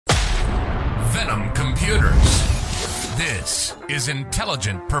Venom computers. This is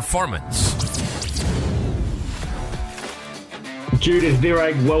Intelligent Performance. Judith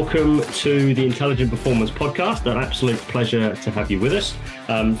Virag, welcome to the Intelligent Performance podcast. An absolute pleasure to have you with us.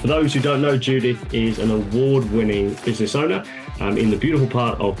 For those who don't know, Judith is an award-winning business owner in the beautiful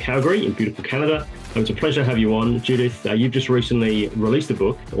part of Calgary in beautiful Canada. It's a pleasure to have you on. Judith, you've just recently released a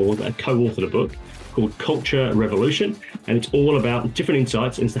book or co-authored a book called Culture Revolution, and it's all about different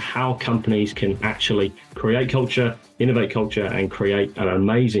insights into how companies can actually create culture, innovate culture, and create an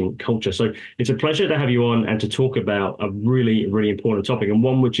amazing culture. So it's a pleasure to have you on and to talk about a really, really important topic, and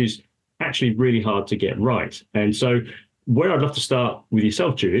one which is actually really hard to get right. And so where I'd love to start with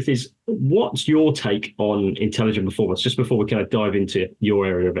yourself, Judith, is what's your take on intelligent performance, just before we kind of dive into your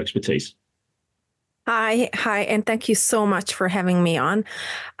area of expertise? Hi, and thank you so much for having me on.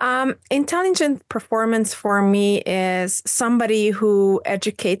 Intelligent performance for me is somebody who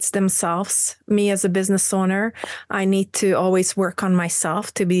educates themselves. Me as a business owner, I need to always work on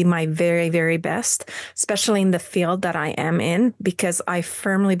myself to be my very, very best, especially in the field that I am in, because I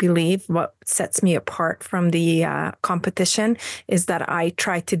firmly believe what sets me apart from the competition is that I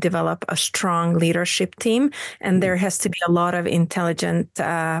try to develop a strong leadership team, and there has to be a lot of intelligent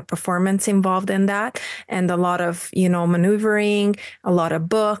performance involved in that. And a lot of, maneuvering, a lot of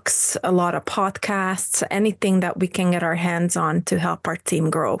books, a lot of podcasts, anything that we can get our hands on to help our team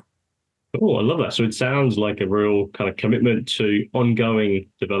grow. Oh, I love that. So it sounds like a real kind of commitment to ongoing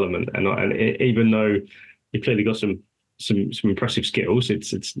development. And even though you've clearly got some impressive skills,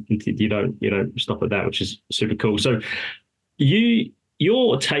 it's you don't stop at that, which is super cool. So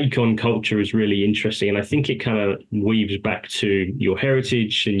your take on culture is really interesting, and I think it kind of weaves back to your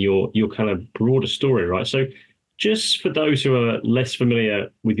heritage and your kind of broader story, right? So just for those who are less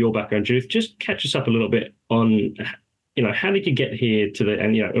familiar with your background, Judith, just catch us up a little bit on, how did you get here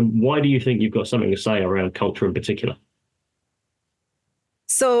and why do you think you've got something to say around culture in particular?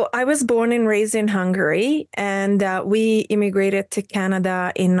 So I was born and raised in Hungary, and we immigrated to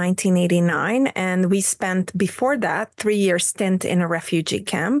Canada in 1989. And we spent, before that, 3-year stint in a refugee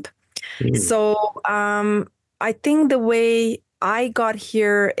camp. So I think the way I got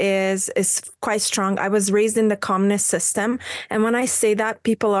here is quite strong. I was raised in the communist system. And when I say that,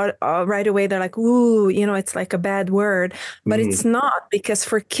 people are right away, they're like, ooh, it's like a bad word. But it's not, because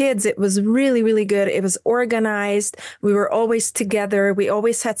for kids, it was really, really good. It was organized. We were always together. We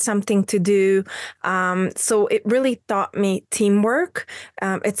always had something to do. So it really taught me teamwork.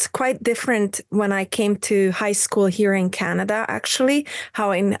 It's quite different when I came to high school here in Canada, actually,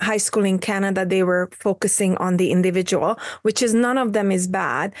 how in high school in Canada, they were focusing on the individual, which is none of them is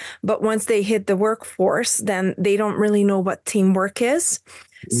bad. But once they hit the workforce, then they don't really know what teamwork is.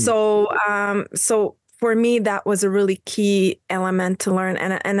 So for me, that was a really key element to learn.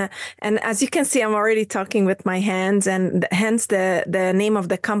 And as you can see, I'm already talking with my hands, and hence the name of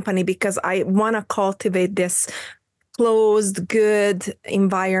the company, because I want to cultivate this closed, good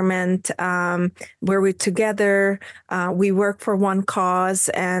environment where we're together, we work for one cause,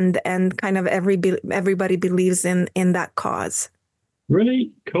 and kind of everybody believes in that cause.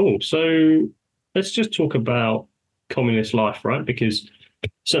 Really cool. So let's just talk about communist life, right? Because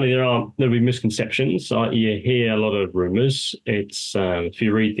certainly there'll be misconceptions. You hear a lot of rumors. It's if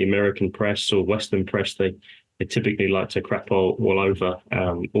you read the American press or Western press, they typically like to crap all over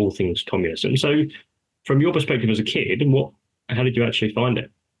all things communism. So from your perspective as a kid, how did you actually find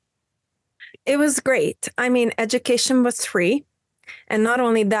it? It was great. I mean, education was free. And not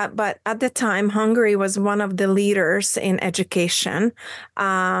only that, but at the time, Hungary was one of the leaders in education.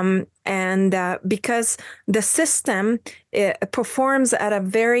 Because the system performs at a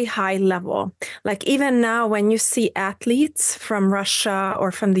very high level. Like even now, when you see athletes from Russia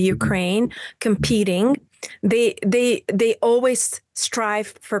or from the Ukraine competing, they always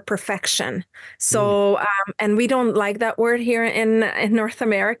strive for perfection. So, and we don't like that word here in North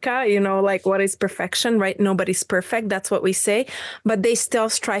America, like what is perfection, right? Nobody's perfect. That's what we say, but they still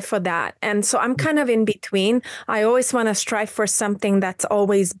strive for that. And so I'm kind of in between. I always want to strive for something that's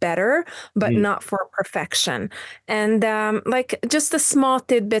always better, but not for perfection. And like just the small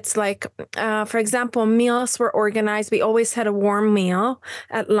tidbits, like, for example, meals were organized. We always had a warm meal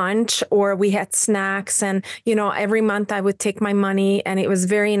at lunch, or we had snacks. And, every month I would take my money, and it was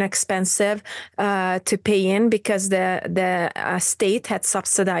very inexpensive to pay in, because the state had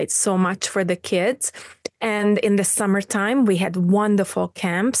subsidized so much for the kids. And in the summertime, we had wonderful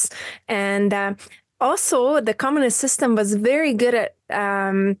camps. And also, the communist system was very good at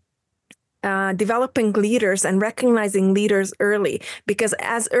developing leaders and recognizing leaders early, because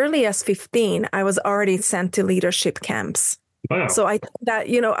as early as 15, I was already sent to leadership camps. Wow. So I think that,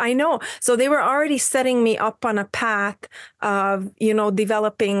 I know. So they were already setting me up on a path of,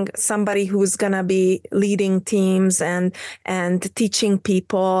 developing somebody who's going to be leading teams and teaching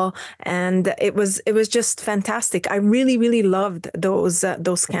people. And it was just fantastic. I really, really loved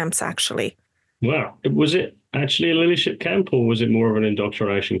those camps, actually. Wow. Was it actually a leadership camp or was it more of an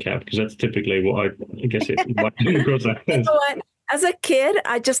indoctrination camp? Because that's typically what I guess it might come across as. What? As a kid,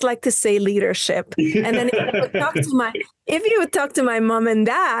 I just like to say leadership. And then if you would talk to my mom and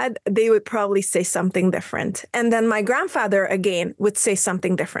dad, they would probably say something different. And then my grandfather, again, would say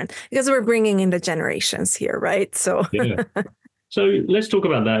something different because we're bringing in the generations here, right? So Yeah. So let's talk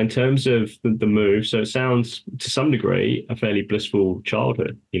about that in terms of the move. So it sounds to some degree a fairly blissful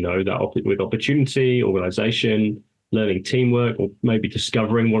childhood, that with opportunity, organization, learning teamwork, or maybe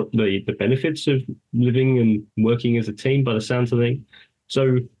discovering what the benefits of living and working as a team by the sounds of things.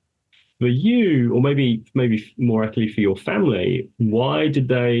 So for you, or maybe more accurately for your family, why did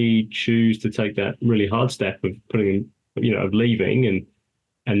they choose to take that really hard step of of leaving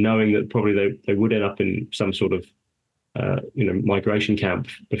and knowing that probably they would end up in some sort of migration camp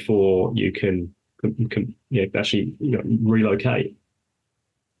before you can actually relocate?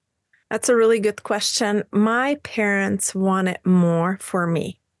 that's a really good question. My parents wanted more for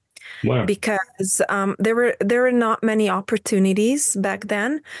me. Wow. Because there were not many opportunities back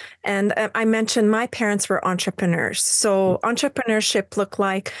then. And I mentioned my parents were entrepreneurs. So entrepreneurship looked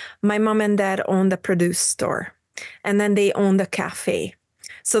like my mom and dad owned a produce store, and then they owned a cafe.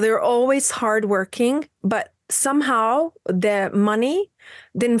 So they were always hardworking, but somehow the money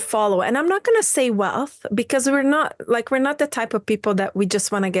didn't follow. And I'm not going to say wealth because we're not the type of people that we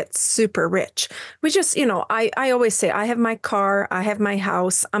just want to get super rich. We just, I always say I have my car, I have my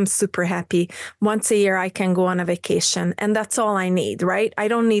house, I'm super happy. Once a year I can go on a vacation and that's all I need, right? I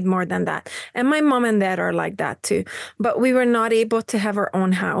don't need more than that. And my mom and dad are like that too. But we were not able to have our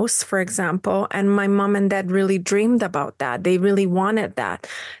own house, for example. And my mom and dad really dreamed about that. They really wanted that.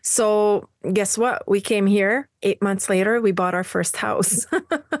 So guess what? We came here. 8 months later, we bought our first house.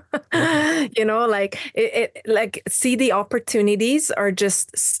 See, the opportunities are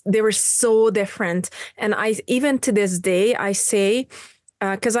they were so different. And even to this day, I say,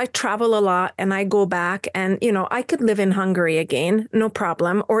 because I travel a lot and I go back and, I could live in Hungary again, no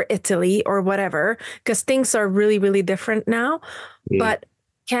problem, or Italy or whatever, because things are really, really different now. Mm. But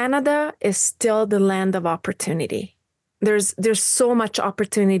Canada is still the land of opportunity. There's so much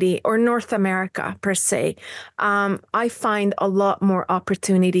opportunity, or North America per se. I find a lot more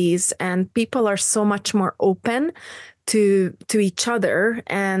opportunities, and people are so much more open to each other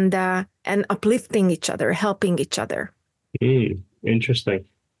and uplifting each other, helping each other. Interesting.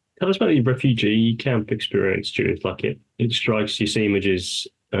 Tell us about your refugee camp experience, Judith. Like it strikes, you see images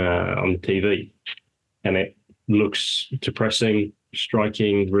on the TV, and it looks depressing,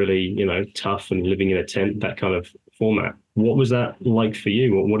 striking, really, tough, and living in a tent, that kind of format. What was that like for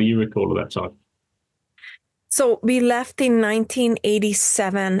you? What do you recall of that time? So we left in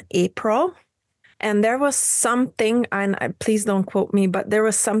 1987 April, and there was something, and please don't quote me, but there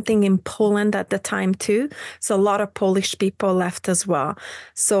was something in Poland at the time too. So a lot of Polish people left as well.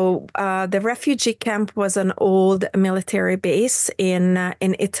 So the refugee camp was an old military base in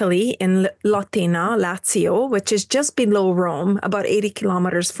Italy, in Latina, Lazio, which is just below Rome, about 80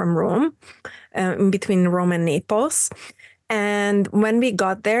 kilometers from Rome, in between Rome and Naples. And when we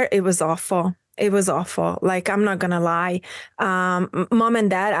got there, it was awful. It was awful. Like, I'm not going to lie. Mom and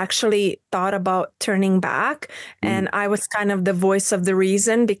dad actually thought about turning back. And I was kind of the voice of the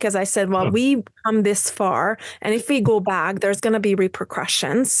reason because I said, well, we come this far. And if we go back, there's going to be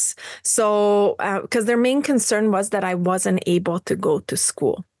repercussions. So because their main concern was that I wasn't able to go to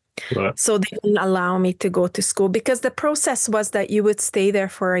school. Right. So they didn't allow me to go to school because the process was that you would stay there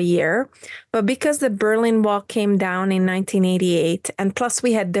for a year. But because the Berlin Wall came down in 1988, and plus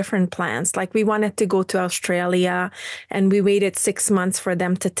we had different plans, like we wanted to go to Australia, and we waited 6 months for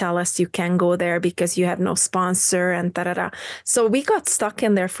them to tell us you can go there because you have no sponsor and da-da-da. So we got stuck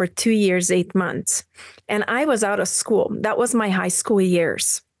in there for 2 years, 8 months. And I was out of school. That was my high school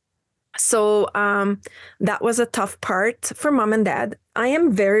years. So that was a tough part for mom and dad. I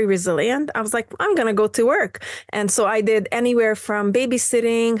am very resilient. I was like, I'm going to go to work. And so I did anywhere from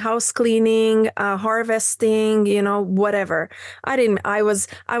babysitting, house cleaning, harvesting, whatever. I was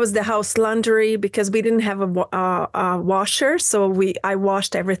the house laundry because we didn't have a washer. So I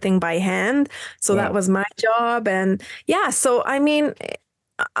washed everything by hand. So that was my job. And yeah, so I mean,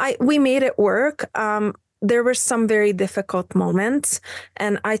 we made it work. There were some very difficult moments.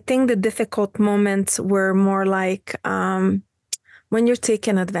 And I think the difficult moments were more like when you're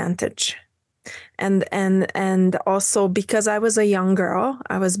taken advantage. And also because I was a young girl,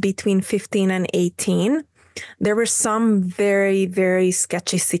 I was between 15 and 18. There were some very, very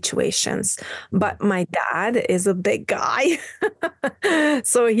sketchy situations, but my dad is a big guy.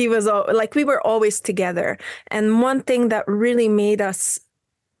 So he was like, we were always together. And one thing that really made us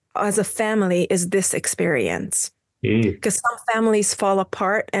as a family is this experience. Because some families fall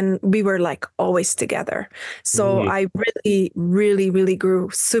apart and we were like always together. So I really, really, really grew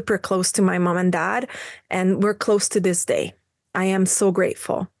super close to my mom and dad, and we're close to this day. I am so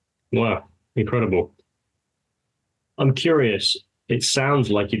grateful. Wow, incredible. I'm curious, it sounds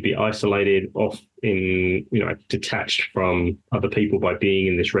like you'd be isolated off in, detached from other people by being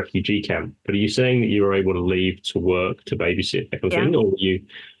in this refugee camp. But are you saying that you were able to leave to work, to babysit, that kind of thing? Or were you,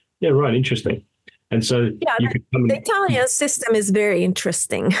 yeah, right, interesting. And so you could come the Italian system is very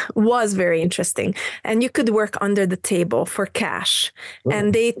interesting, was very interesting. And you could work under the table for cash. Oh.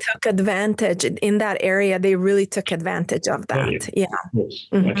 And they took advantage in that area. They really took advantage of that. Yeah. Yes.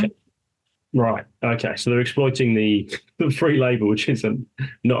 Okay. Right. Okay. So they're exploiting the free labor, which isn't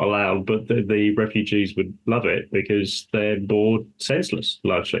not allowed, but the refugees would love it because they're bored senseless,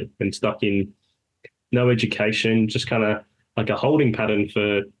 largely, and stuck in no education, just kind of like a holding pattern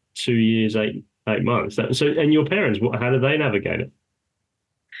for 2 years, 8 months. So, and your parents, how did they navigate it?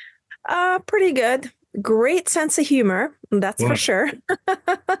 Pretty good. Great sense of humor, that's for sure.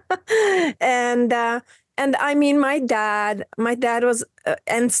 And I mean, my dad was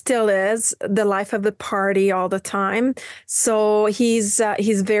and still is the life of the party all the time. So he's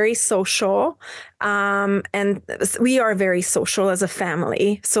very social, and we are very social as a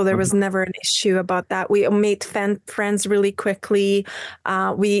family. So there was never an issue about that. We made friends really quickly.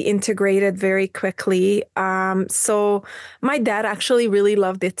 We integrated very quickly. So my dad actually really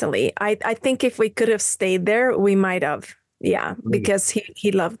loved Italy. I think if we could have stayed there, we might have. Yeah, because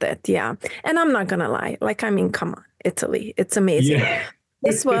he loved it. Yeah. And I'm not going to lie. Like, I mean, come on, Italy. It's amazing. Yeah.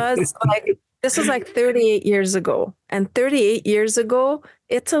 This was like 38 years ago. And 38 years ago,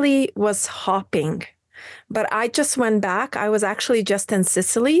 Italy was hopping. But I just went back. I was actually just in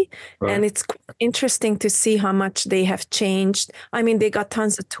Sicily. Right. And it's interesting to see how much they have changed. I mean, they got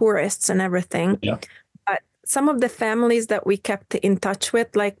tons of tourists and everything. Yeah. Some of the families that we kept in touch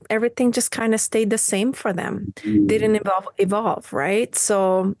with, like everything just kind of stayed the same for them. Didn't evolve, right?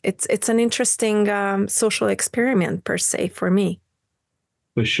 So it's an interesting social experiment per se for me.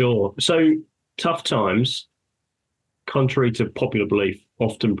 For sure. So tough times, contrary to popular belief,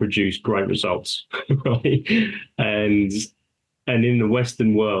 often produce great results, right? And in the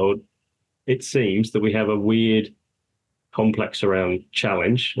Western world, it seems that we have a weird complex around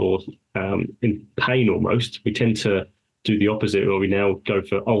challenge or in pain almost. We tend to do the opposite, where we now go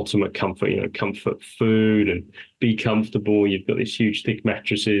for ultimate comfort, comfort food and be comfortable. You've got these huge thick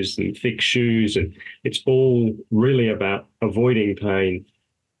mattresses and thick shoes, and it's all really about avoiding pain,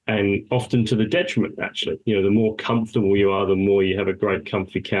 and often to the detriment, actually. The more comfortable you are, the more you have a great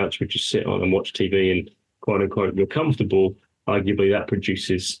comfy couch which you sit on and watch TV and quote unquote you're comfortable. Arguably that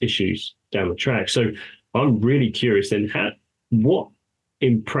produces issues down the track. So I'm really curious then, what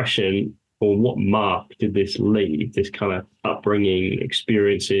impression or what mark did this leave, this kind of upbringing,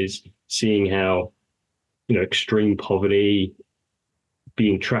 experiences, seeing how, extreme poverty,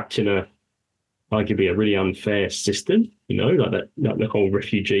 being trapped in arguably a really unfair system, like the whole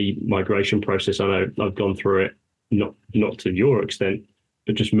refugee migration process. I know I've gone through it, not to your extent,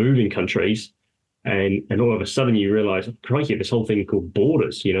 but just moving countries. And all of a sudden you realize, crikey, this whole thing called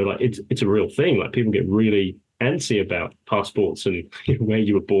borders, like it's a real thing. Like people get really antsy about passports and where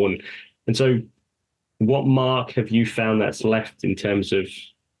you were born. And so what mark have you found that's left in terms of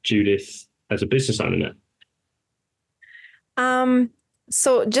Judith as a business owner now?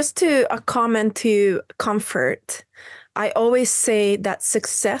 So just to a comment to comfort, I always say that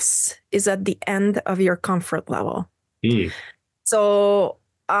success is at the end of your comfort level. So,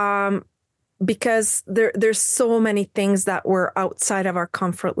 because there's so many things that were outside of our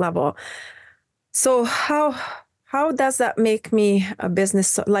comfort level. So how does that make me a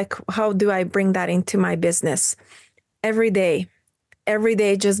business? Like, how do I bring that into my business? Every day,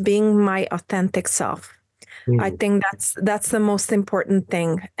 just being my authentic self. I think that's the most important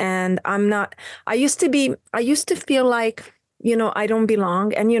thing. And I used to feel like, I don't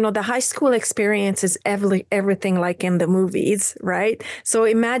belong. And, the high school experience is everything like in the movies, right? So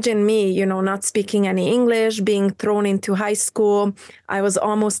imagine me, not speaking any English, being thrown into high school. I was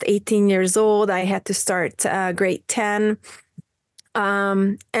almost 18 years old. I had to start grade 10.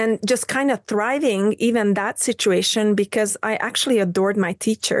 And just kind of thriving even that situation because I actually adored my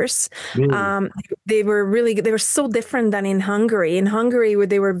teachers. Mm. They were so different than in Hungary. In Hungary, where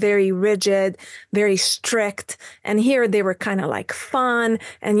they were very rigid, very strict, and here they were kind of like fun.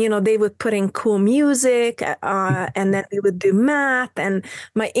 And they would put in cool music, and then we would do math. And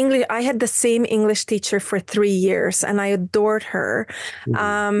my English, I had the same English teacher for 3 years, and I adored her.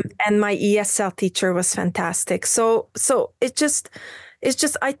 Mm. And my ESL teacher was fantastic. So it's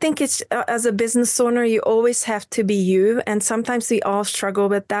just, I think it's as a business owner, you always have to be you. And sometimes we all struggle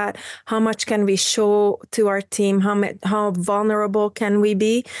with that. How much can we show to our team? How vulnerable can we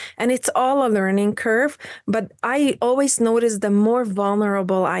be? And it's all a learning curve. But I always notice the more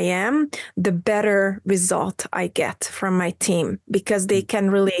vulnerable I am, the better result I get from my team because they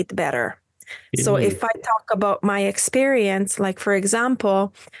can relate better. So Yeah. if I talk about my experience, like for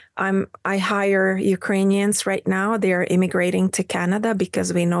example, I hire Ukrainians right now. They are immigrating to Canada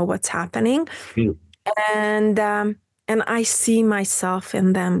because we know what's happening, Mm. and I see myself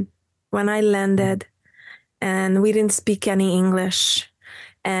in them when I landed, and we didn't speak any English,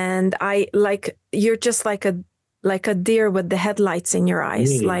 and I like you're just like a deer with the headlights in your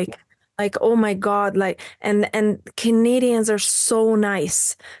eyes, Mm. like oh my God, like and Canadians are so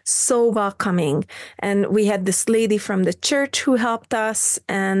nice, so welcoming. And we had this lady from the church who helped us,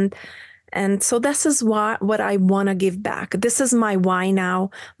 and so this is what I want to give back. This is my why now.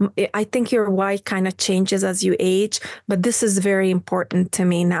 I think your why kind of changes as you age, but this is very important to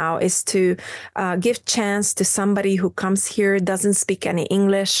me now is to give chance to somebody who comes here, doesn't speak any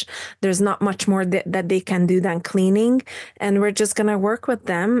English. There's not much more that they can do than cleaning. And we're just going to work with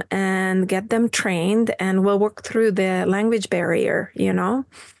them and get them trained, and we'll work through the language barrier. And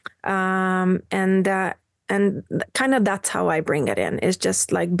kind of that's how I bring it in. It's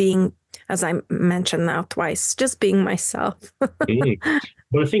just like being, as I mentioned now twice, just being myself. Mm.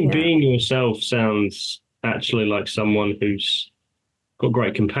 Well, I think Yeah. being yourself sounds actually like someone who's got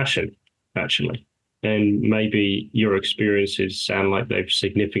great compassion, actually. And maybe your experiences sound like they've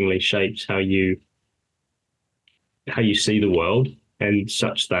significantly shaped how you see the world, and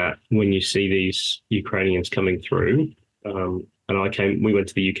such that when you see these Ukrainians coming through, and we went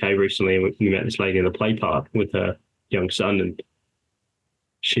to the UK recently, and we met this lady in a play park with her young son, and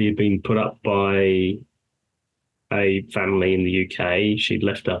she had been put up by a family in the UK. She'd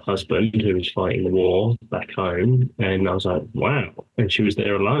left her husband, who was fighting the war, back home. And I was like, wow. And she was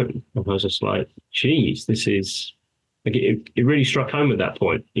there alone. And I was just like, geez, this is like it really struck home at that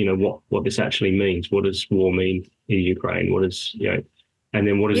point, what this actually means. What does war mean in Ukraine? And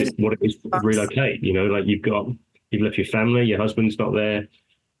then what it is to relocate? Like you've left your family, your husband's not there.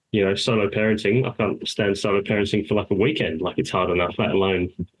 Solo parenting. I can't stand solo parenting for like a weekend. Like it's hard enough, let alone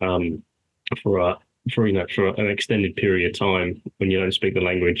for a for an extended period of time when you don't speak the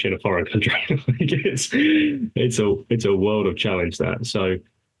language in a foreign country. It's a world of challenge, that. So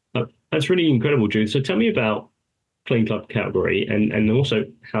that's really incredible, Judith. So tell me about Clean Club Calgary, and also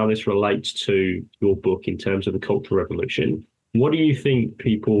how this relates to your book in terms of the cultural revolution. What do you think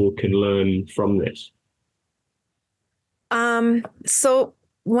people can learn from this? So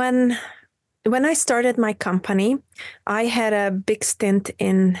when I started my company, I had a big stint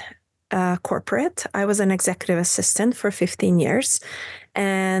in corporate. I was an executive assistant for 15 years.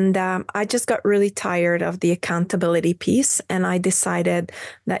 And I just got really tired of the accountability piece. And I decided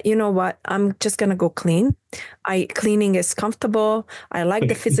that, you know what, I'm just going to go clean. Cleaning is comfortable. I like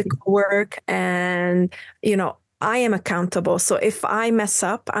the physical work. And, I am accountable. So if I mess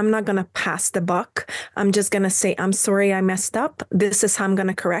up, I'm not going to pass the buck. I'm just going to say, I'm sorry I messed up. This is how I'm going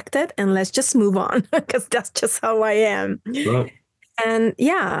to correct it. And let's just move on because that's just how I am. Right. And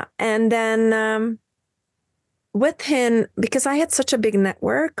yeah, and then within, because I had such a big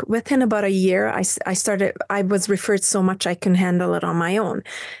network, within about a year, I was referred so much I can handle it on my own.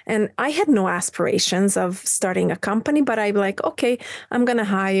 And I had no aspirations of starting a company, but I'm like, okay, I'm going to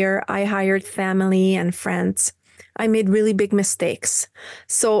hire. I hired family and friends. I made really big mistakes.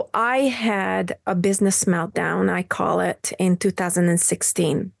 So I had a business meltdown, I call it, in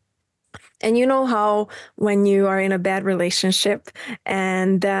 2016. And you know how when you are in a bad relationship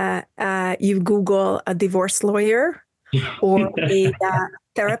and you Google a divorce lawyer or a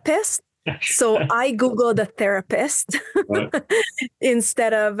therapist? So I Googled a therapist Right.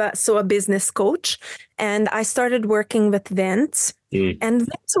 instead of a business coach. And I started working with Vince. Mm. And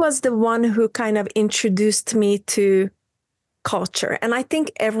Vince was the one who kind of introduced me to culture. And I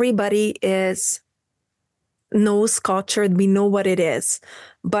think everybody knows culture. We know what it is.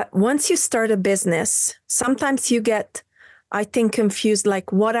 But once you start a business, sometimes you get I think, confused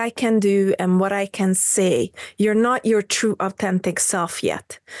like what I can do and what I can say. You're not your true authentic self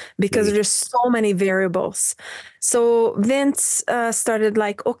yet because there's so many variables. So Vince started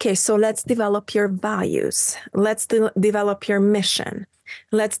like, okay, so let's develop your values. Let's develop your mission.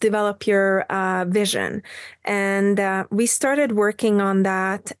 Let's develop your vision. And we started working on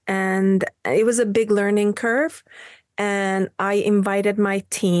that. And it was a big learning curve. And I invited my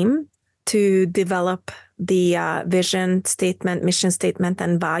team to develop the vision statement, mission statement,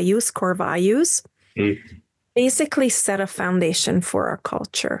 and values, core values, basically set a foundation for our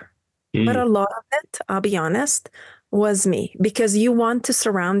culture. But a lot of it, I'll be honest, was me, because you want to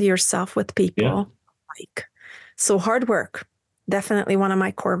surround yourself with people like, so hard work, definitely one of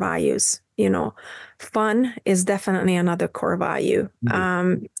my core values. Fun is definitely another core value.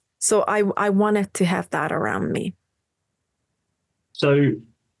 So I wanted to have that around me. So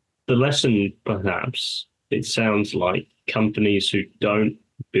the lesson, perhaps, it sounds like companies who don't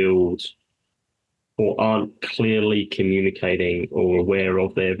build or aren't clearly communicating or aware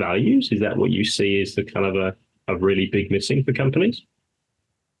of their values, is that what you see as the kind of a really big missing for companies?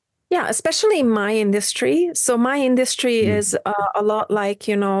 Yeah, especially in my industry. So my industry is a lot like,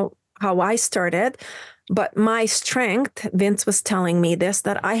 how I started. But my strength, Vince was telling me this,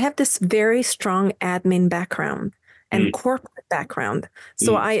 that I have this very strong admin background and corporate background.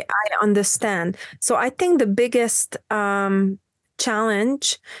 So I understand. So I think the biggest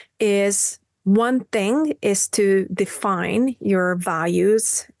challenge is, one thing is to define your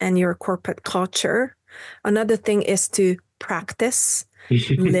values and your corporate culture. Another thing is to practice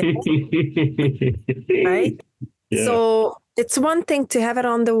living, right? Yeah. So it's one thing to have it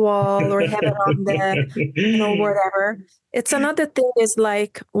on the wall or have it on the, whatever. It's another thing is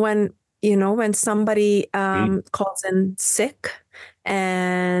like when somebody calls in sick,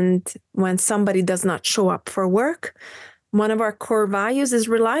 and when somebody does not show up for work, one of our core values is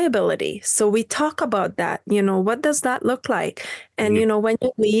reliability. So we talk about that, what does that look like? And, when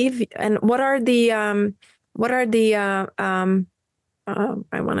you leave, and what are the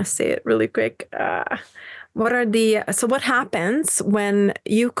I want to say it really quick. So what happens when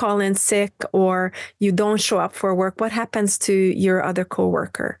you call in sick or you don't show up for work? What happens to your other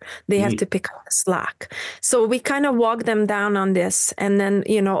coworker? They have to pick up the slack. So we kind of walk them down on this, and then,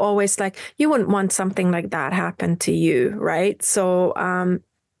 always like, you wouldn't want something like that happen to you, right? So,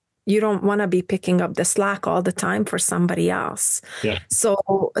 you don't want to be picking up the slack all the time for somebody else. Yeah.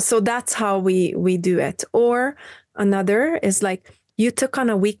 So that's how we do it. Or another is like, you took on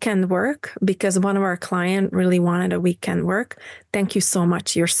a weekend work because one of our clients really wanted a weekend work. Thank you so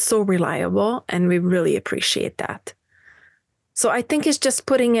much. You're so reliable, and we really appreciate that. So I think it's just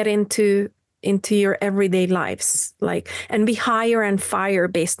putting it into your everyday lives, and we hire and fire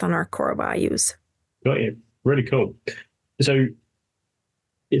based on our core values. Got you. Really cool. So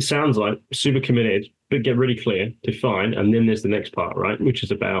it sounds like super committed, but get really clear, define, and then there's the next part, right? Which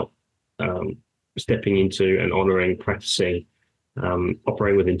is about stepping into and honoring, practicing,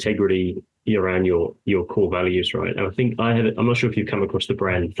 operating with integrity around your core values, right? And I think I'm not sure if you've come across the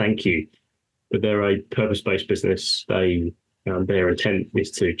brand Thank You, but they're a purpose-based business. Their intent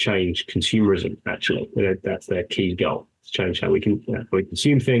is to change consumerism, actually. That's their key goal, to change how we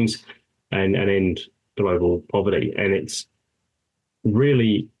consume things and end global poverty. And it's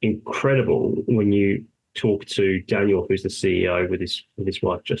really incredible when you talk to Daniel, who's the CEO, with his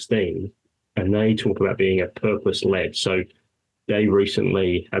wife Justine, and they talk about being a purpose-led. So they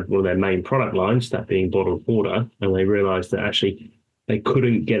recently had one of their main product lines, that being bottled water, and they realized that actually they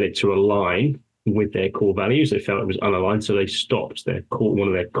couldn't get it to align with their core values. They felt it was unaligned, so they stopped one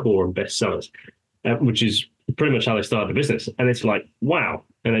of their core and best sellers, which is pretty much how they started the business. And it's like, wow.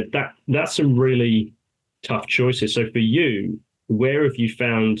 And that's some really tough choices. So for you, where have you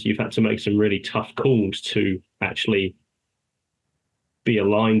found you've had to make some really tough calls to actually be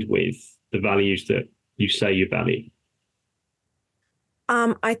aligned with the values that you say you value?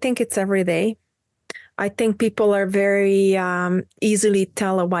 I think it's every day. I think people are very easily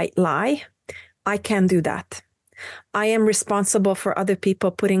tell a white lie. I can't do that. I am responsible for other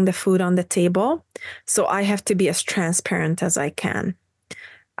people putting the food on the table, so I have to be as transparent as I can.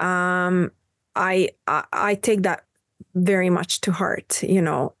 I take that very much to heart,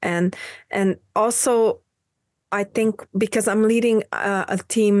 and also I think because I'm leading a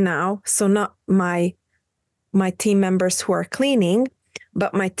team now, so not my team members who are cleaning,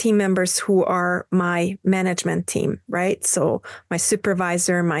 but my team members who are my management team, right? So my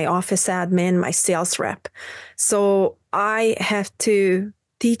supervisor, my office admin, my sales rep. So I have to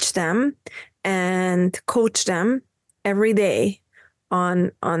teach them and coach them every day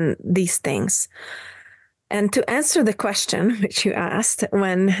on these things. And to answer the question which you asked,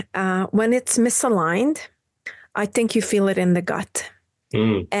 when it's misaligned, I think you feel it in the gut.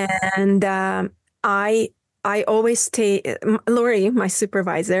 And I always stay. Lori, my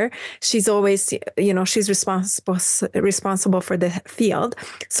supervisor, she's always, she's responsible for the field.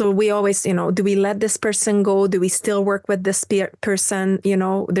 So we always, do we let this person go? Do we still work with this person?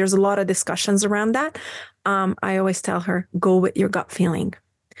 There's a lot of discussions around that. I always tell her, go with your gut feeling.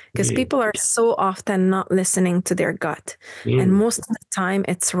 Because people are so often not listening to their gut. And most of the time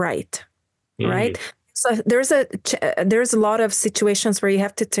it's right. Right? So there's a lot of situations where you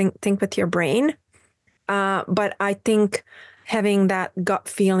have to think with your brain. But I think having that gut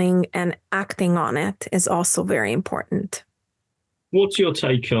feeling and acting on it is also very important. What's your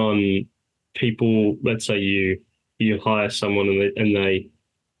take on people? Let's say you hire someone and they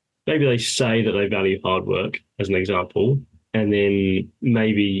maybe they say that they value hard work, as an example, and then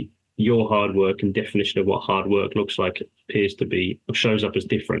maybe your hard work and definition of what hard work looks like appears to be or shows up as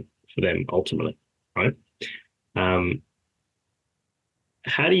different for them ultimately, right? How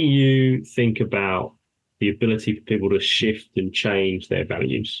do you think about the ability for people to shift and change their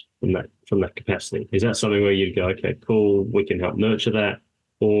values from that capacity? Is that something where you'd go, okay, cool, we can help nurture that?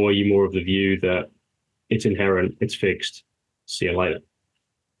 Or are you more of the view that it's inherent, it's fixed, see you later?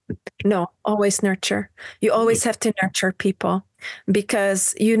 No, always nurture. You always have to nurture people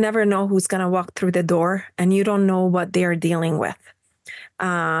because you never know who's going to walk through the door and you don't know what they're dealing with.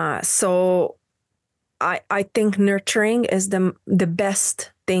 So I think nurturing is the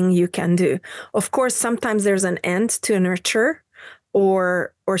best thing you can do. Of course, sometimes there's an end to a nurture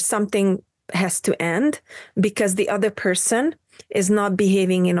or something has to end because the other person is not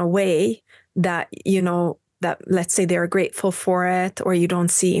behaving in a way that, that let's say they're grateful for it or you don't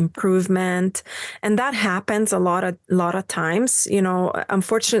see improvement. And that happens a lot of times.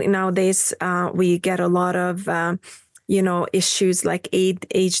 Unfortunately nowadays we get a lot of issues like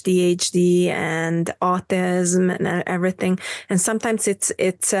ADHD and autism and everything. And sometimes it's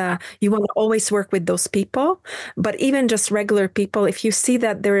you want to always work with those people, but even just regular people, if you see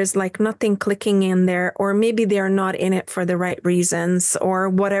that there is like nothing clicking in there, or maybe they're not in it for the right reasons or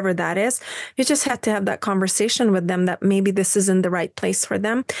whatever that is, you just have to have that conversation with them that maybe this isn't the right place for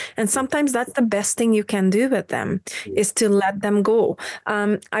them. And sometimes that's the best thing you can do with them is to let them go.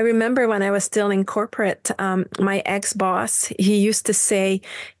 I remember when I was still in corporate, my ex-boss, he used to say,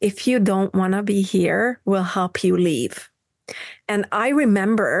 if you don't want to be here, we'll help you leave. And I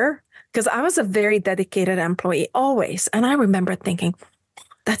remember, because I was a very dedicated employee always, and I remember thinking,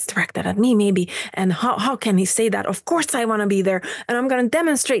 that's directed at me maybe. And how can he say that? Of course I want to be there. And I'm going to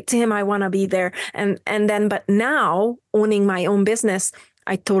demonstrate to him I want to be there. But now owning my own business,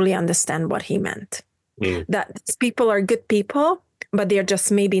 I totally understand what he meant. That these people are good people, but they're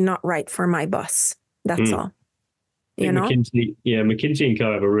just maybe not right for my boss. That's all. McKinsey and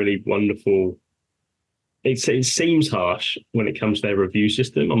Co have a really wonderful, it seems harsh when it comes to their review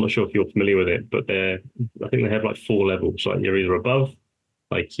system. I'm not sure if you're familiar with it, but I think they have like 4 levels. Like you're either above,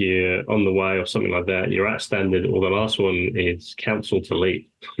 like you're on the way or something like that. You're at standard, or the last one is counsel to leave.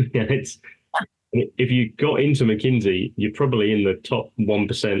 If you got into McKinsey, you're probably in the top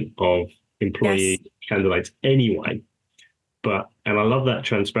 1% of employee candidates anyway. And I love that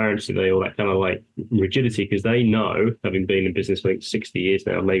transparency, all that kind of like rigidity, because they know, having been in business for 60 years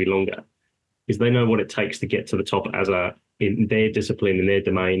now, maybe longer, is they know what it takes to get to the top in their discipline, in their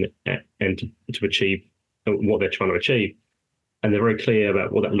domain, and to achieve what they're trying to achieve. And they're very clear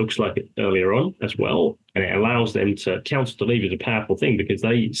about what that looks like earlier on as well. And it allows them to counsel to leave is a powerful thing because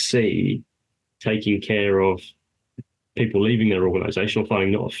they see taking care of people leaving their organization or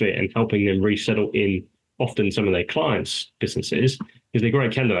finding not a fit and helping them resettle in often some of their clients' businesses, because they're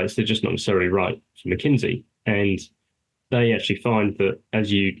great candidates, they're just not necessarily right for McKinsey. And they actually find that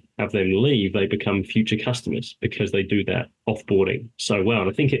as you have them leave, they become future customers because they do that offboarding so well.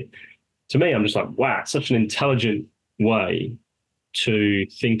 And I think to me, I'm just like, wow, such an intelligent way to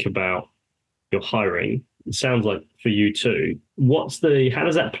think about your hiring. It sounds like for you too. How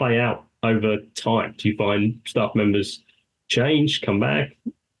does that play out over time? Do you find staff members change, come back,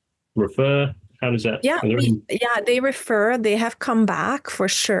 refer? How does that? They refer. They have come back for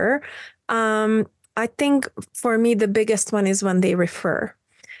sure. I think for me, the biggest one is when they refer.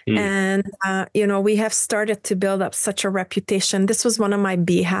 And, we have started to build up such a reputation. This was one of my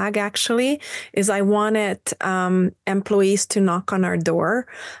BHAG actually, is I wanted employees to knock on our door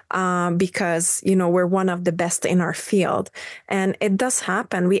because, we're one of the best in our field. And it does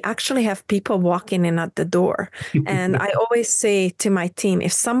happen. We actually have people walking in at the door. And I always say to my team,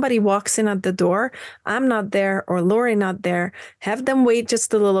 if somebody walks in at the door, I'm not there or Lori not there, have them wait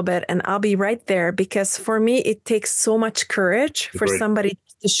just a little bit and I'll be right there. Because for me, it takes so much courage for somebody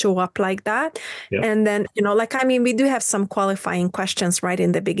to show up like that. Yep. And then, we do have some qualifying questions right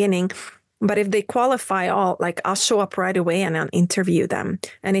in the beginning, but if they qualify I'll show up right away and I'll interview them.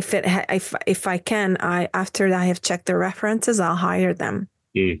 And if I can, after I have checked their references, I'll hire them.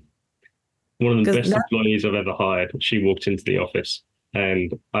 One of the best employees I've ever hired, she walked into the office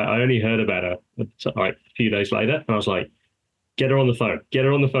and I only heard about her like a few days later. And I was like, get her on the phone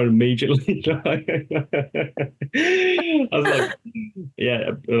immediately. I was like,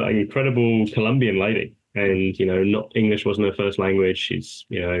 yeah, an incredible Colombian lady. And, not English wasn't her first language. She's,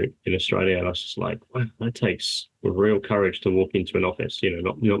 in Australia. And I was just like, wow, that takes real courage to walk into an office.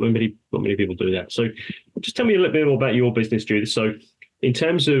 Not many people do that. So just tell me a little bit more about your business, Judith. So in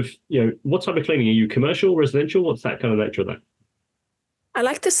terms of, what type of cleaning? Are you commercial, residential? What's that kind of nature of that? I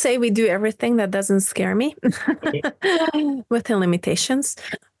like to say we do everything that doesn't scare me within limitations.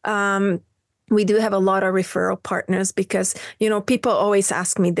 We do have a lot of referral partners because, people always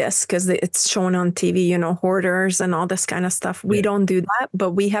ask me this because it's shown on TV, hoarders and all this kind of stuff. We don't do that,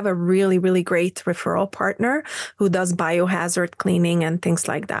 but we have a really, really great referral partner who does biohazard cleaning and things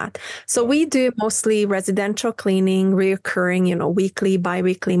like that. So we do mostly residential cleaning, reoccurring, weekly,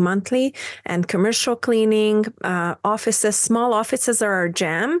 biweekly, monthly, and commercial cleaning, offices. Small offices are our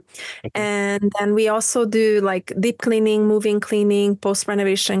jam. And then we also do like deep cleaning, moving cleaning,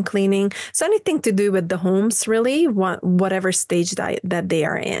 post-renovation cleaning. So anything to do with the homes, really, whatever stage that they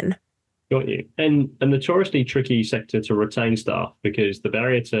are in. Got you. And a notoriously tricky sector to retain staff because the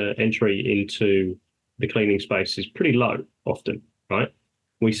barrier to entry into the cleaning space is pretty low often, right?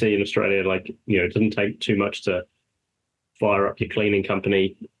 We see in Australia, it doesn't take too much to fire up your cleaning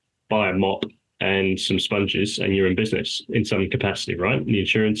company, buy a mop and some sponges, and you're in business in some capacity, right? The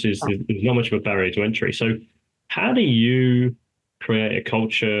insurance is there's not much of a barrier to entry. So how do you create a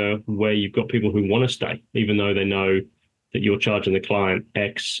culture where you've got people who want to stay, even though they know that you're charging the client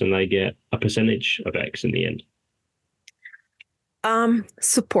X and they get a percentage of X in the end?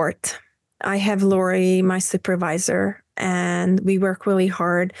 Support. I have Lori, my supervisor, and we work really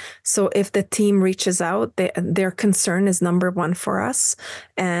hard. So if the team reaches out, their concern is number one for us.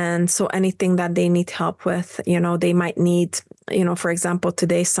 And so anything that they need help with, they might need, for example,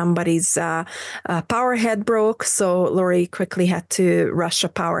 today somebody's power head broke. So Lori quickly had to rush a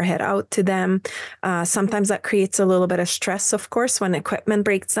power head out to them. Sometimes that creates a little bit of stress, of course, when equipment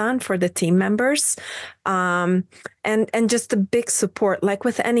breaks down for the team members. And just a big support, like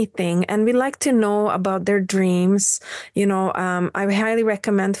with anything. And we like to know about their dreams. I highly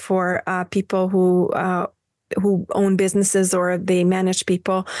recommend for people who own businesses or they manage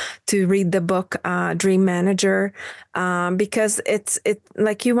people to read the book Dream Manager, because it's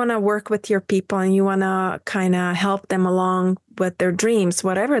like you want to work with your people and you want to kind of help them along with their dreams,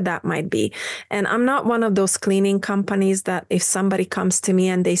 whatever that might be. And I'm not one of those cleaning companies that if somebody comes to me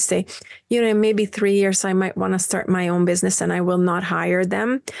and they say, in maybe 3 years, I might want to start my own business, and I will not hire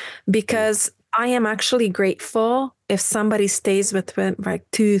them, because I am actually grateful if somebody stays with like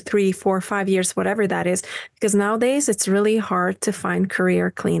 2, 3, 4, 5 years, whatever that is, because nowadays it's really hard to find career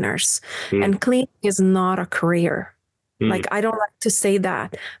cleaners. And cleaning is not a career. Like, I don't like to say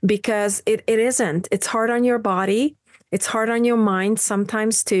that because it isn't. It's hard on your body. It's hard on your mind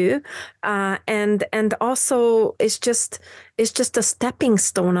sometimes too. And also it's just a stepping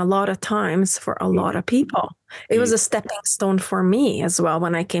stone a lot of times for a lot of people. It was a stepping stone for me as well.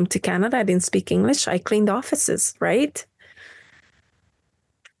 When I came to Canada, I didn't speak English. I cleaned offices, right?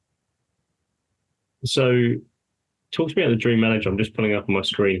 So talk to me about the Dream Manager. I'm just pulling up on my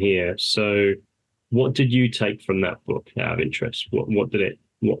screen here. So what did you take from that book out of interest? What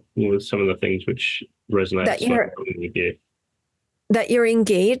were some of the things which resonated with you? That you're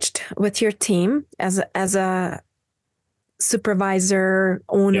engaged with your team as a supervisor,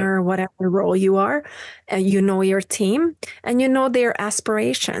 owner, whatever role you are, and you know your team and you know their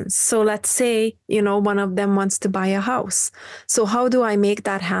aspirations. So let's say, one of them wants to buy a house. So how do I make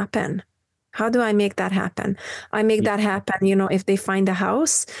that happen? How do I make that happen? I make that happen, if they find a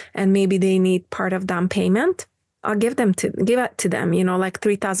house and maybe they need part of down payment, I'll give it to them, like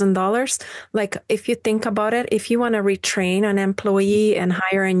 $3,000. Like, if you think about it, if you want to retrain an employee and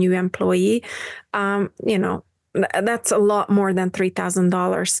hire a new employee, that's a lot more than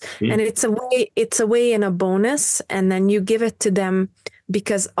 $3,000. And it's a way in a bonus, and then you give it to them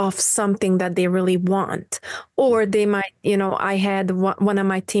because of something that they really want. Or they might, I had one of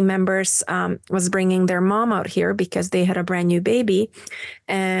my team members was bringing their mom out here because they had a brand new baby,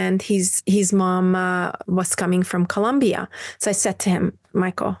 and his mom was coming from Colombia. So I said to him,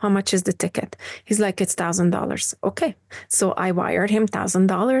 Michael, how much is the ticket? He's like, it's $1,000. Okay. So I wired him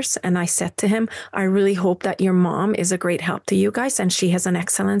 $1,000, and I said to him, I really hope that your mom is a great help to you guys and she has an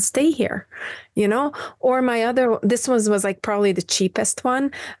excellent stay here, Or this was like probably the cheapest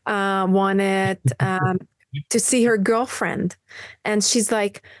one, wanted to see her girlfriend. And she's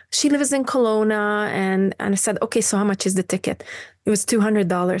like, she lives in Kelowna. And I said, okay, so how much is the ticket? It was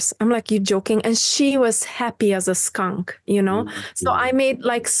 $200. I'm like, you joking? And she was happy as a skunk, So I made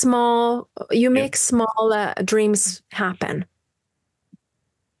like make small dreams happen.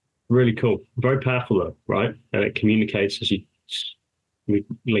 Really cool. Very powerful though, right? And it communicates, as we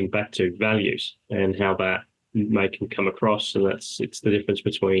link back to values and how that can come across. And it's the difference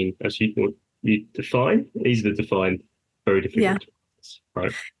between, as you define, easy to define, very difficult.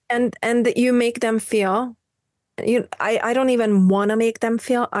 Right. And you make them feel, I don't even want to make them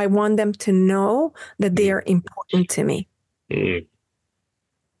feel, I want them to know that they are important to me. And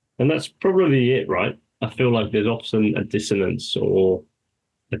that's probably it, right? I feel like there's often a dissonance or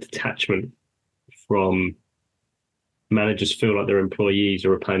a detachment from managers feel like their employees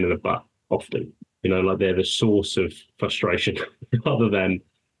are a pain in the butt often, like they're the source of frustration rather than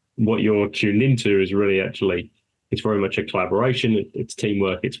what you're tuned into is really actually, it's very much a collaboration. It's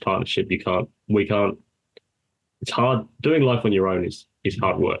teamwork, it's partnership. It's hard. Doing life on your own is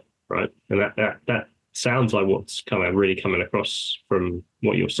hard work, right? And that sounds like what's kind of really coming across from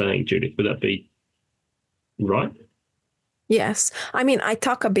what you're saying, Judith. Would that be right? Yes. I mean, I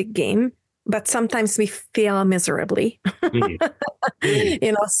talk a big game, but sometimes we fail miserably.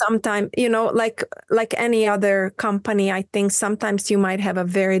 Sometimes, like any other company, I think sometimes you might have a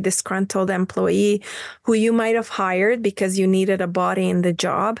very disgruntled employee who you might have hired because you needed a body in the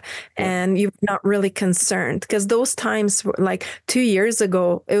job and you're not really concerned. Because those times, like 2 years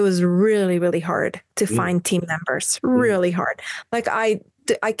ago, it was really, really hard to find team members, really hard. Like I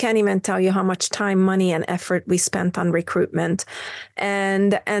can't even tell you how much time, money, and effort we spent on recruitment.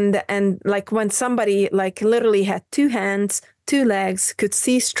 And like when somebody like literally had 2 hands, 2 legs, could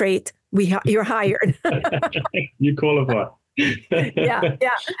see straight, you're hired. You qualify. Yeah.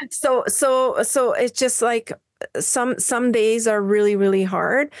 So it's just like some days are really, really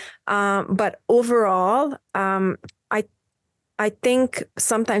hard. But overall, I think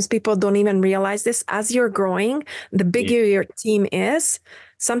sometimes people don't even realize this. As you're growing, the bigger your team is,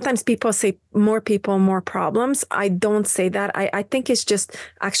 sometimes people say more people, more problems. I don't say that. I think it's just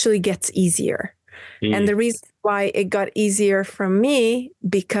actually gets easier. And the reason why it got easier from me,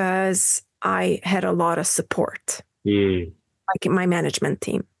 because I had a lot of support, like in my management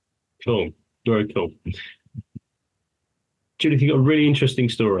team. Cool. Very cool. Judith, you've got a really interesting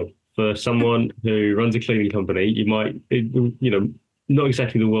story. For someone who runs a cleaning company, you might, not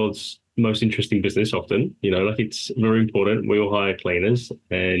exactly the world's most interesting business often, like it's very important. We all hire cleaners.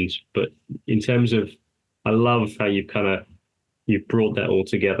 But in terms of, I love how you've brought that all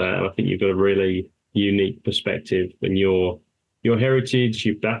together. And I think you've got a really unique perspective and your heritage,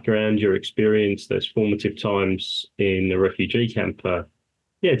 your background, your experience, those formative times in the refugee camp.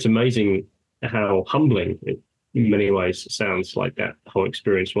 It's amazing how humbling it in many ways sounds like that whole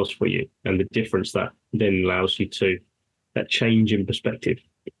experience was for you, and the difference that then allows you to, that change in perspective.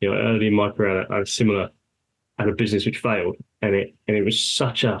 Early in my career, I had a business which failed, and it was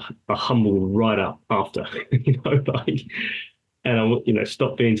such a humble write up after, and I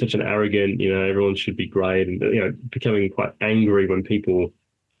stopped being such an arrogant, everyone should be great, and becoming quite angry when people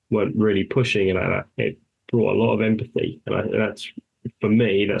weren't really pushing, and it brought a lot of empathy, and that's, for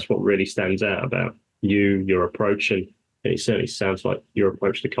me, that's what really stands out about your approach, and it certainly sounds like your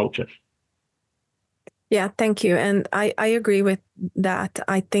approach to culture. Yeah, thank you. And I agree with that.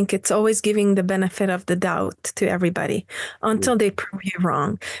 I think it's always giving the benefit of the doubt to everybody until they prove you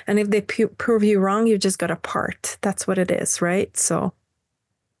wrong. And if they prove you wrong, you just got to part. That's what it is, right? So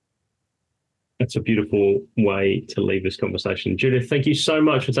that's a beautiful way to leave this conversation. Judith, thank you so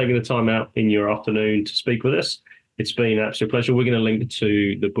much for taking the time out in your afternoon to speak with us. It's been an absolute pleasure. We're going to link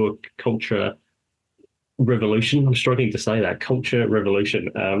to the book Culture Revolution. I'm struggling to say that. Culture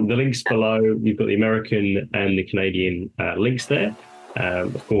Revolution. The links below, you've got the American and the Canadian links there.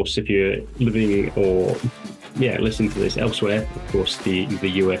 Of course, if you're living or listening to this elsewhere, of course, the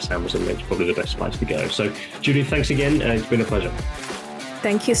US Amazon link's probably the best place to go. So, Judith, thanks again. It's been a pleasure.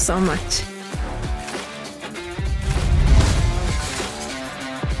 Thank you so much.